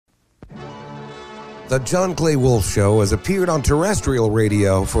The John Clay Wolf Show has appeared on terrestrial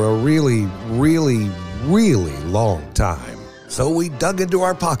radio for a really, really, really long time. So we dug into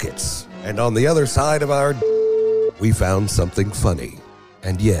our pockets, and on the other side of our we found something funny.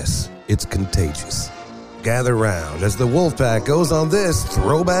 And yes, it's contagious. Gather round as the Wolfpack goes on this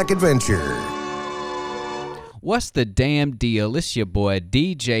throwback adventure. What's the damn deal? It's your boy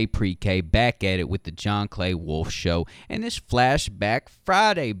DJ Pre-K back at it with the John Clay Wolf Show, and it's Flashback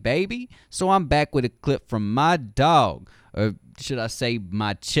Friday, baby. So I'm back with a clip from my dog, or should I say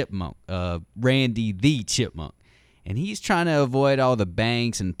my chipmunk, Randy the Chipmunk. And he's trying to avoid all the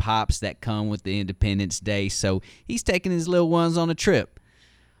bangs and pops that come with the Independence Day, so he's taking his little ones on a trip.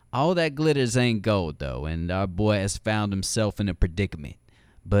 All that glitters ain't gold, though, and our boy has found himself in a predicament.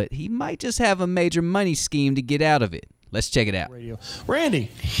 But he might just have a major money scheme to get out of it. Let's check it out. Randy.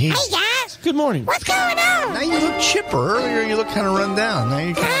 Hey, guys. Good morning. What's going on? Now you look chipper. Earlier you look kind of run down. Now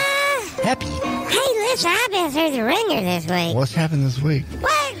you're kind of happy. Hey, listen, I've been through the ringer this week. What's happened this week?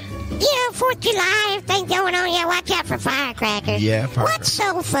 Well, 4th of July, everything going on. Yeah, watch out for firecrackers. Yeah, What's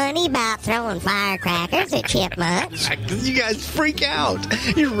so funny about throwing firecrackers at chipmunks? You guys freak out.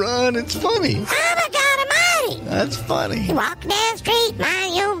 You run. It's funny. Oh, my God almighty. That's funny. You walk down the street,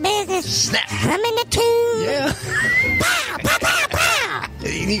 mind your own business. Snap. Humming the tune. Yeah. Pow, pow, pow, pow.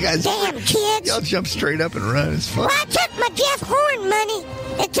 You guys, damn kids. Y'all jump straight up and run. It's fun. Well, I took my Jeff Horn money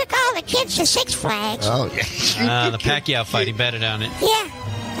and took all the kids to Six Flags. Oh, yeah. The Pacquiao fight, he betted on it. Yeah.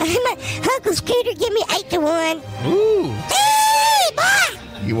 My Uncle Scooter give me 8-1. Ooh. Hey, boy!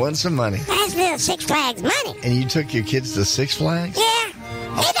 You won some money. That's little Six Flags money. And you took your kids to Six Flags? Yeah.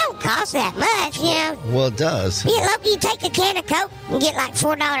 It don't cost that much, Well, it does. You take a can of Coke and get like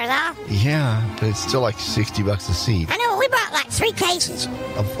 $4 off. Yeah, but it's still like $60 a seat. I know, we brought like 3 cases.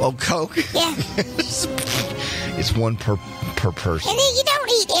 Of Coke? Yeah. It's one per person. And then you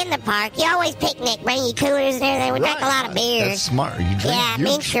don't eat in the park. You always picnic, bring your coolers and everything. We drank a lot of beer. That's smart. You drink. Yeah,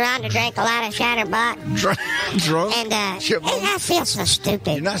 me and Sharonda drank a lot of Shiner-Bock. Drunk? And I feel so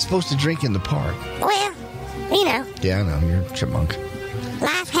stupid. You're not supposed to drink in the park. Well, Yeah, I know. You're a chipmunk.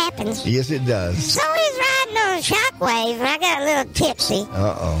 Life happens. Yes, it does. So he's riding on a shockwave, and I got a little tipsy.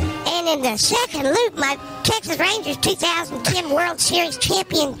 Uh-oh. And in the second loop, my Texas Rangers 2010 World Series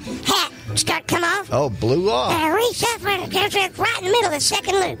champion hat started to come off. Oh, blew off. And I reached up right in the middle of the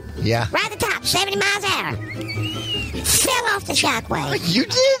second loop. Yeah. Right at the top, 70 miles an hour. Fell off the shockwave. You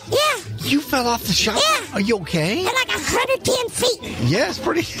did? Yeah. You fell off the shockwave? Yeah. Are you okay? At like 110 feet. Yeah, it's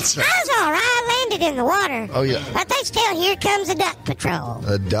pretty... I was all right. I landed in the water. Oh, yeah. But they still, here comes the duck patrol.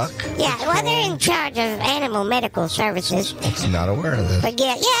 A duck? Yeah, well, they're in charge of animal medical services. I'm not aware of this. But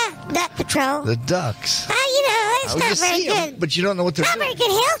yeah, duck patrol. The ducks. It's not very good. But you don't know what they're Not doing. very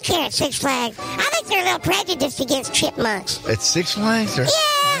good health care at Six Flags. I think they're a little prejudiced against chipmunks. At Six Flags? Yeah.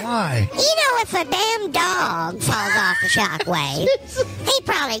 Why? If a damn dog falls off the shockwave, he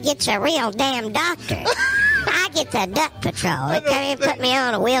probably gets a real damn doctor. I get the duck patrol. They come in, put me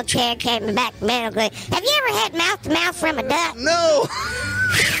on a wheelchair, carry me back to medical. Have you ever had mouth-to-mouth from a duck? No.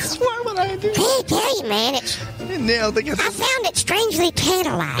 Why would I do that? I tell you, man, I found it strangely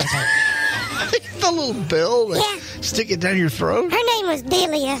tantalizing. The little bill? Yeah. Stick it down your throat? Her name was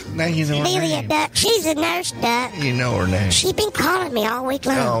Delia. Now you know her Delia name. Duck. She's a nurse duck. You know her name. She's been calling me all week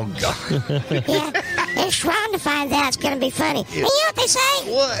long. Oh, God. Yeah. And Sharonda finds out it's going to be funny. And you know what they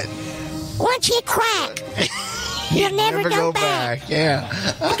say? What? Once you quack, you'll never go back. Yeah.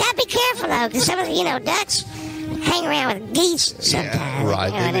 You got to be careful, though, because some of the, ducks hang around with geese sometimes. Yeah,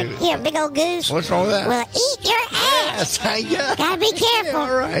 right. They do. Big old goose. What's wrong with that? Well, eat your ass. Yes, Gotta be careful. Yeah,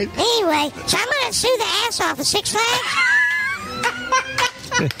 all right. Anyway, so I'm gonna sue the ass off of Six Flags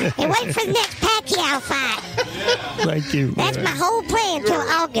and wait for the next Pacquiao fight. Thank you. That's my whole plan till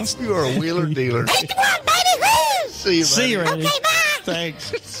August. You are a wheeler dealer. 8-1, baby! Woo! See you, Randy. Okay, bye.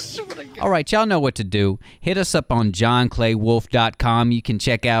 Thanks. All right, y'all know what to do. Hit us up on johnclaywolf.com. You can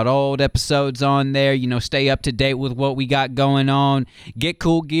check out old episodes on there. Stay up to date with what we got going on. Get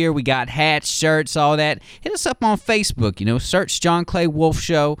cool gear. We got hats, shirts, all that. Hit us up on Facebook. Search John Clay Wolf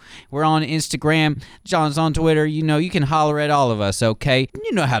Show. We're on Instagram. John's on Twitter. You can holler at all of us, okay?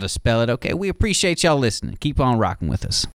 You know how to spell it, okay? We appreciate y'all listening. Keep on rocking with us.